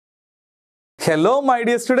Hello my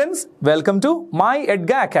dear students, welcome to My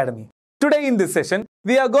Edgar Academy. Today in this session,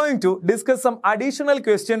 we are going to discuss some additional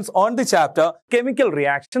questions on the chapter Chemical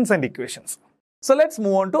Reactions and Equations. So let's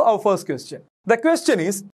move on to our first question. The question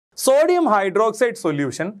is, sodium hydroxide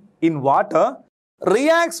solution in water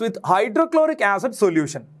reacts with hydrochloric acid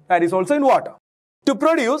solution, that is also in water, to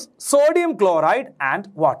produce sodium chloride and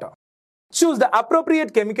water. Choose the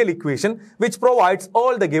appropriate chemical equation which provides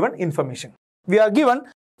all the given information. We are given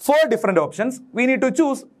 4 different options. We need to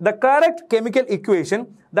choose the correct chemical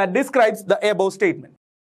equation that describes the above statement.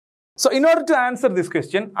 So in order to answer this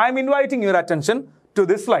question, I am inviting your attention to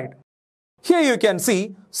this slide. Here you can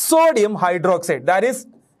see sodium hydroxide, that is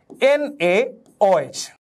NaOH.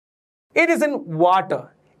 It is in water.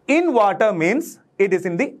 In water means it is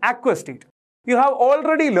in the aqueous state. You have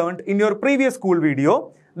already learned in your previous school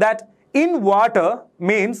video that in water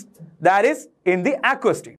means that is in the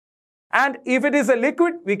aqueous state. And if it is a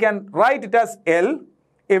liquid, we can write it as L.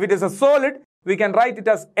 If it is a solid, we can write it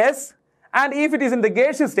as S. And if it is in the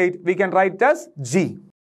gaseous state, we can write it as G.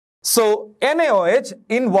 So NaOH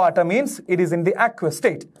in water means it is in the aqueous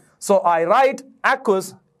state. So I write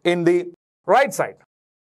aqueous in the right side.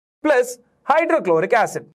 Plus hydrochloric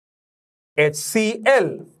acid,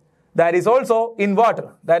 HCl, that is also in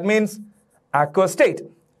water. That means aqueous state.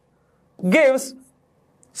 Gives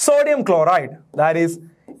sodium chloride, that is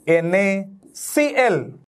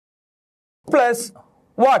NaCl, plus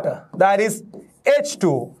water, that is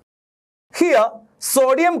H2O. Here,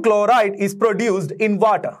 sodium chloride is produced in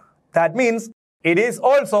water. That means it is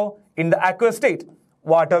also in the aqueous state.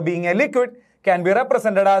 Water being a liquid can be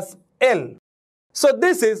represented as L. So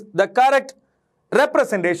this is the correct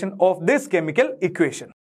representation of this chemical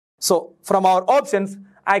equation. So from our options,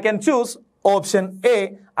 I can choose option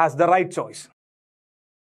A as the right choice.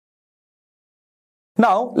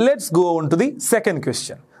 Now let's go on to the second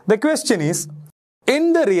question. The question is,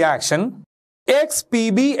 in the reaction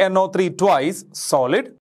XPbNO3 twice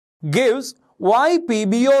solid gives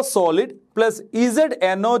YPbO solid plus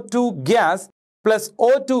ZNO2 gas plus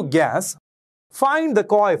O2 gas. Find the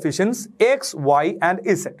coefficients X, Y and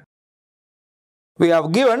Z. We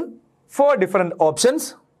have given 4 different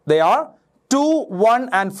options. They are 2, 1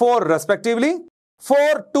 and 4 respectively,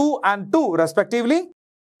 4, 2 and 2 respectively,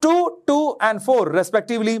 2, 2 and 4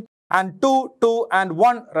 respectively, and 2, 2 and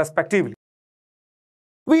 1 respectively.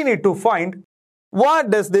 We need to find what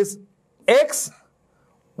does this X,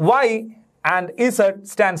 Y and Z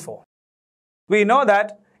stands for. We know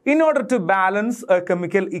that in order to balance a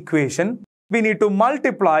chemical equation, we need to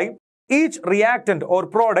multiply each reactant or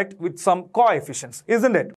product with some coefficients,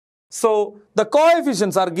 isn't it? So the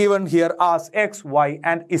coefficients are given here as X, Y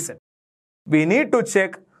and Z. We need to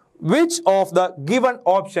check which of the given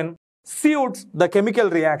option suits the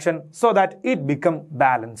chemical reaction so that it becomes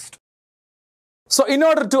balanced. So in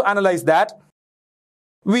order to analyze that,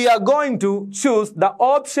 we are going to choose the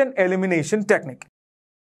option elimination technique.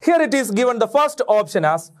 Here it is given the first option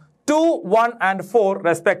as 2, 1 and 4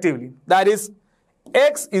 respectively. That is,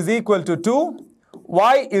 X is equal to 2,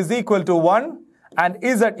 Y is equal to 1 and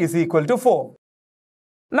Z is equal to 4.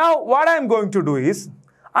 Now what I am going to do is,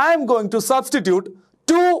 I am going to substitute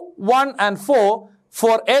 2, 1 and 4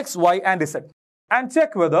 for X, Y and Z and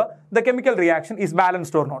check whether the chemical reaction is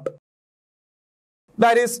balanced or not.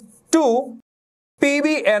 That is 2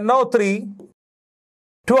 PbNO3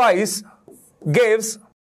 twice gives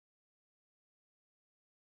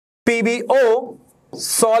PbO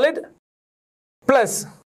solid plus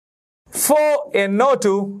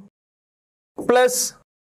 4NO2 plus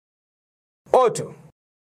O2.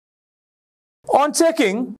 On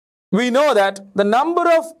checking, we know that the number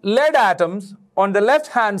of lead atoms on the left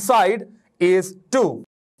hand side is 2.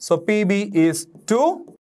 So Pb is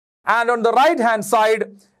 2 and on the right hand side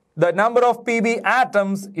the number of Pb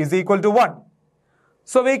atoms is equal to 1.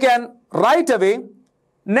 So we can right away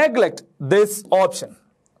neglect this option.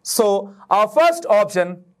 So our first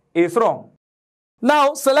option is wrong.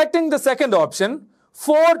 Now selecting the second option,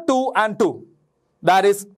 4, 2 and 2. That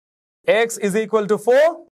is X is equal to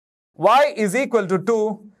 4, Y is equal to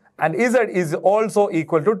 2 and Z is also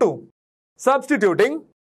equal to 2. Substituting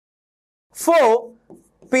 4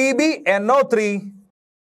 PbNO3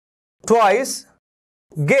 twice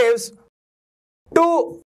gives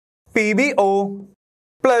 2 PbO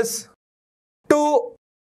plus 2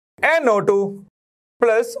 NO2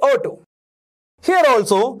 plus O2. Here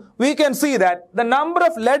also we can see that the number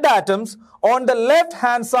of lead atoms on the left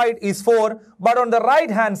hand side is 4 but on the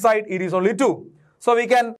right hand side it is only 2. So we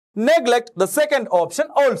can neglect the second option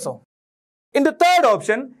also. In the third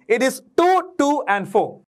option, it is 2, 2 and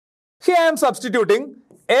 4. Here I am substituting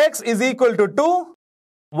X is equal to 2,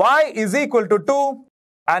 Y is equal to 2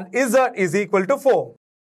 and Z is equal to 4.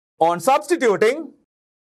 On substituting,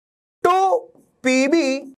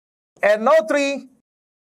 2PbNO3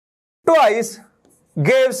 twice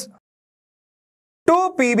gives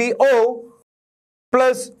 2PbO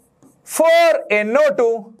plus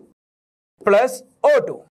 4NO2 plus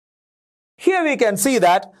O2. Here we can see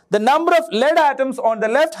that the number of lead atoms on the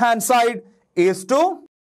left hand side is 2.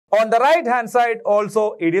 On the right hand side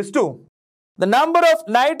also it is 2. The number of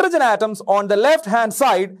nitrogen atoms on the left hand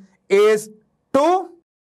side is 2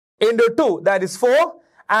 into 2, that is 4.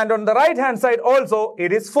 And on the right hand side also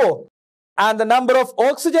it is 4. And the number of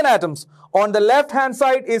oxygen atoms on the left hand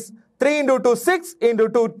side is 3 into 2, 6 into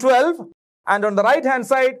 2, 12. And on the right hand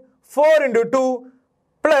side 4 into 2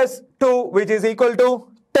 plus 2, which is equal to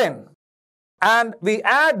 10. And we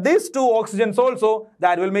add these two oxygens also,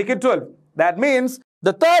 that will make it 12. That means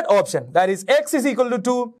the third option, that is X is equal to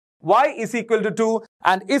 2, Y is equal to 2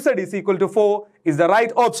 and Z is equal to 4 is the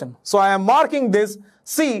right option. So I am marking this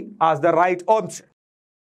C as the right option.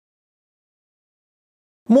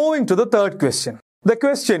 Moving to the third question. The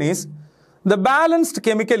question is, the balanced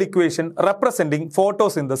chemical equation representing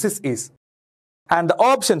photosynthesis is, and the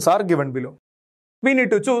options are given below. We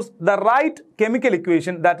need to choose the right chemical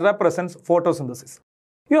equation that represents photosynthesis.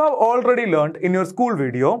 You have already learned in your school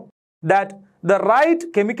video that the right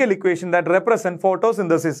chemical equation that represents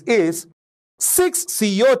photosynthesis is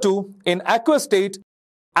 6CO2 in aqueous state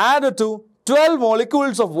added to 12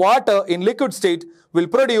 molecules of water in liquid state will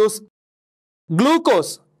produce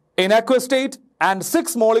glucose in aqueous state and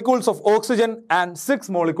 6 molecules of oxygen and 6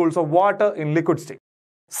 molecules of water in liquid state.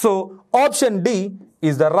 So option D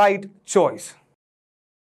is the right choice.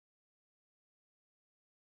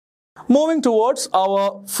 Moving towards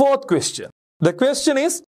our fourth question. The question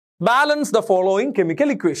is, balance the following chemical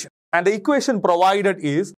equation. And the equation provided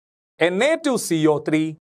is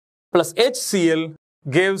Na2CO3 plus HCl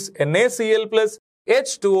gives NaCl plus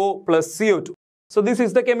H2O plus CO2. So this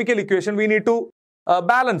is the chemical equation. We need to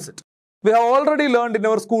balance it. We have already learned in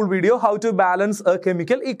our school video how to balance a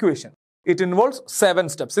chemical equation. It involves 7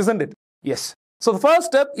 steps, isn't it? Yes. So the first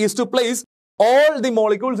step is to place all the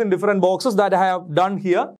molecules in different boxes that I have done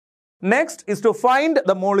here. Next is to find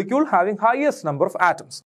the molecule having highest number of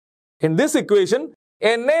atoms. In this equation,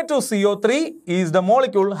 Na2CO3 is the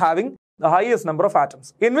molecule having the highest number of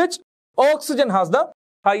atoms, in which oxygen has the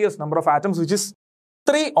highest number of atoms, which is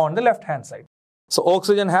 3 on the left hand side. So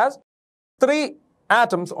oxygen has 3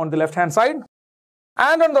 atoms on the left hand side,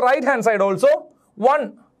 and on the right hand side also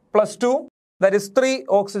 1 plus 2, that is 3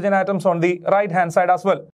 oxygen atoms on the right hand side as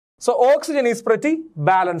well. So oxygen is pretty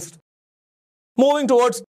balanced. Moving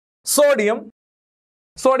towards sodium.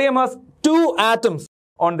 Sodium has 2 atoms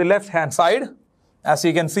on the left hand side, as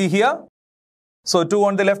you can see here. So 2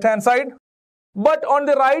 on the left hand side. But on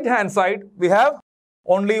the right hand side, we have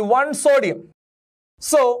only 1 sodium.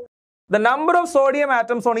 So the number of sodium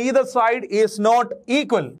atoms on either side is not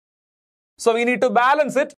equal. So we need to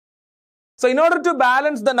balance it. So in order to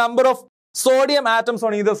balance the number of sodium atoms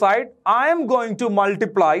on either side, I am going to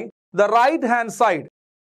multiply the right hand side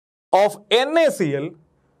of NaCl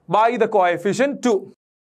by the coefficient 2.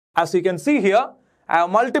 As you can see here, I have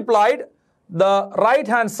multiplied the right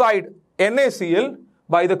hand side NaCl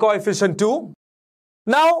by the coefficient 2.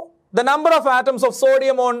 Now, the number of atoms of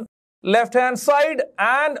sodium on left hand side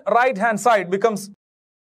and right hand side becomes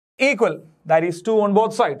equal. That is 2 on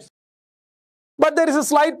both sides. But there is a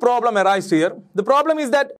slight problem arises here. The problem is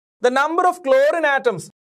that the number of chlorine atoms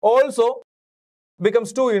also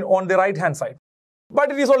becomes 2 on the right hand side.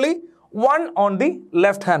 But it is only 1 on the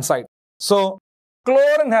left hand side. So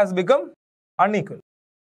chlorine has become unequal.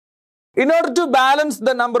 In order to balance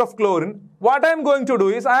the number of chlorine, what I am going to do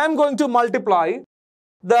is I am going to multiply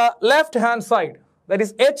the left hand side, that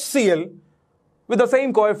is HCl, with the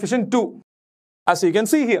same coefficient 2. As you can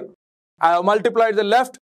see here, I have multiplied the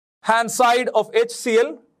left hand side of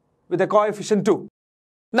HCl with the coefficient 2.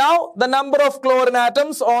 Now the number of chlorine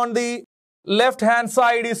atoms on the left hand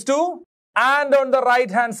side is 2 and on the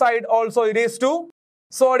right hand side also it is 2.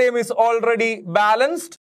 Sodium is already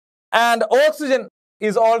balanced and oxygen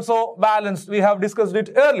is also balanced. We have discussed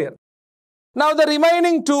it earlier. Now the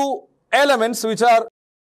remaining 2 elements, which are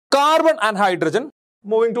carbon and hydrogen.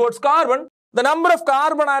 Moving towards carbon, the number of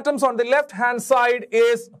carbon atoms on the left hand side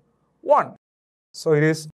is 1. So it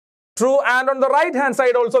is true, and on the right hand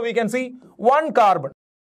side also we can see 1 carbon.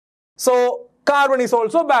 So carbon is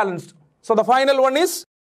also balanced. So the final one is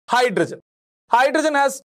hydrogen. Hydrogen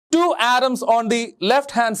has 2 atoms on the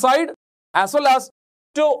left hand side as well as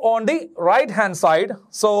 2 on the right hand side.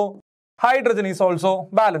 So hydrogen is also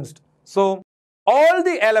balanced. So all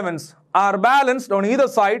the elements are balanced on either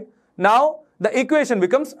side, now the equation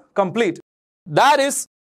becomes complete. That is,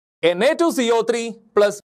 Na2CO3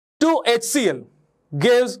 plus 2HCl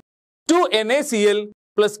gives 2NaCl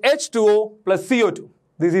plus H2O plus CO2.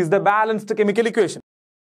 This is the balanced chemical equation.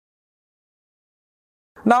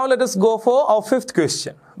 Now let us go for our fifth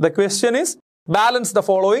question. The question is, balance the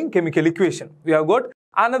following chemical equation. We have got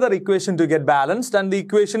another equation to get balanced, and the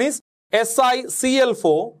equation is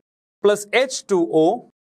SiCl4 plus H2O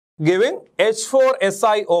giving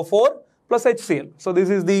H4SiO4 plus HCl. So this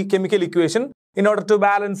is the chemical equation. In order to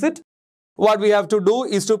balance it, what we have to do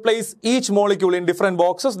is to place each molecule in different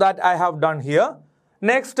boxes that I have done here.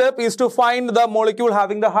 Next step is to find the molecule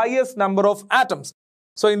having the highest number of atoms.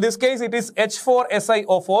 So in this case, it is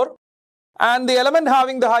H4SiO4, and the element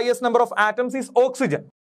having the highest number of atoms is oxygen.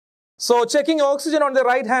 So checking oxygen on the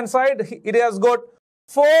right hand side, it has got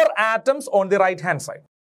 4 atoms on the right hand side.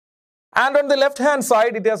 And on the left hand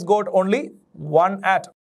side, it has got only 1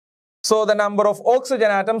 atom. So the number of oxygen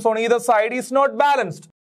atoms on either side is not balanced.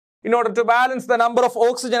 In order to balance the number of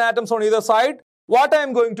oxygen atoms on either side, what I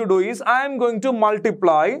am going to do is I am going to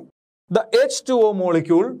multiply the H2O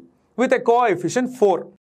molecule with a coefficient 4.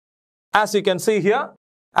 As you can see here,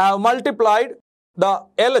 I have multiplied the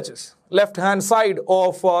LHS, left hand side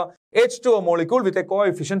of H2O molecule, with a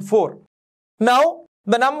coefficient 4. Now,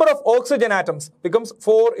 the number of oxygen atoms becomes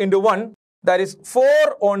 4 into 1, that is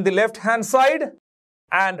 4 on the left hand side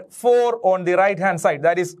and 4 on the right hand side.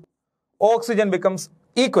 That is, oxygen becomes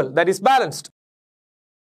equal, that is balanced.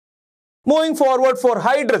 Moving forward for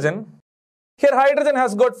hydrogen, here hydrogen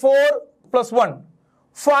has got 4 plus 1,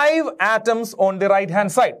 5 atoms on the right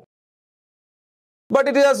hand side. But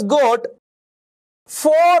it has got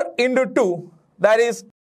 4 into 2, that is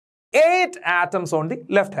 8 atoms on the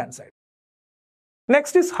left hand side.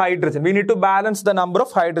 Next is hydrogen. We need to balance the number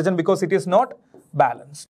of hydrogen because it is not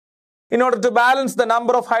balanced. In order to balance the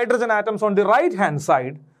number of hydrogen atoms on the right hand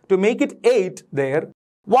side, to make it 8 there,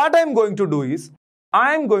 what I am going to do is,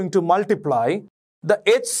 I am going to multiply the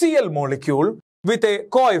HCl molecule with a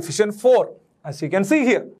coefficient 4, as you can see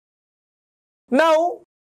here. Now,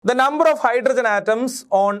 the number of hydrogen atoms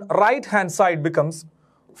on right hand side becomes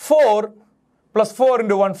 4 plus 4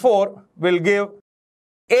 into 1, 4 will give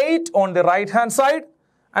 8 on the right hand side,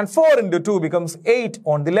 and 4 into 2 becomes 8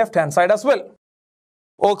 on the left hand side as well.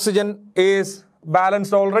 Oxygen is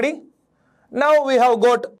balanced already. Now we have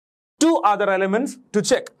got 2 other elements to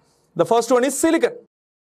check. The first one is silicon.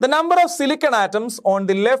 The number of silicon atoms on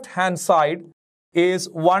the left hand side is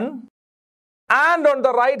 1, and on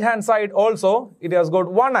the right hand side also it has got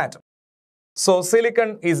 1 atom. So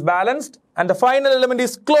silicon is balanced, and the final element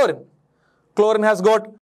is chlorine. Chlorine has got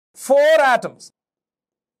 4 atoms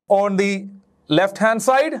on the left hand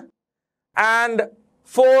side and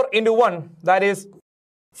 4 into 1, that is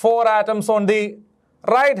 4 atoms on the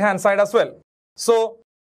right hand side as well. So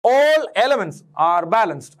all elements are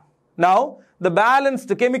balanced. Now the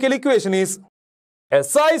balanced chemical equation is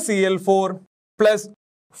SiCl4 plus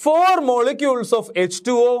 4 molecules of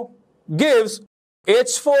H2O gives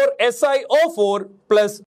H4SiO4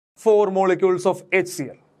 plus 4 molecules of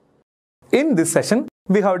HCl. In this session,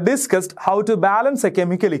 we have discussed how to balance a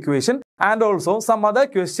chemical equation and also some other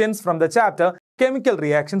questions from the chapter Chemical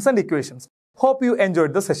Reactions and Equations. Hope you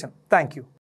enjoyed the session. Thank you.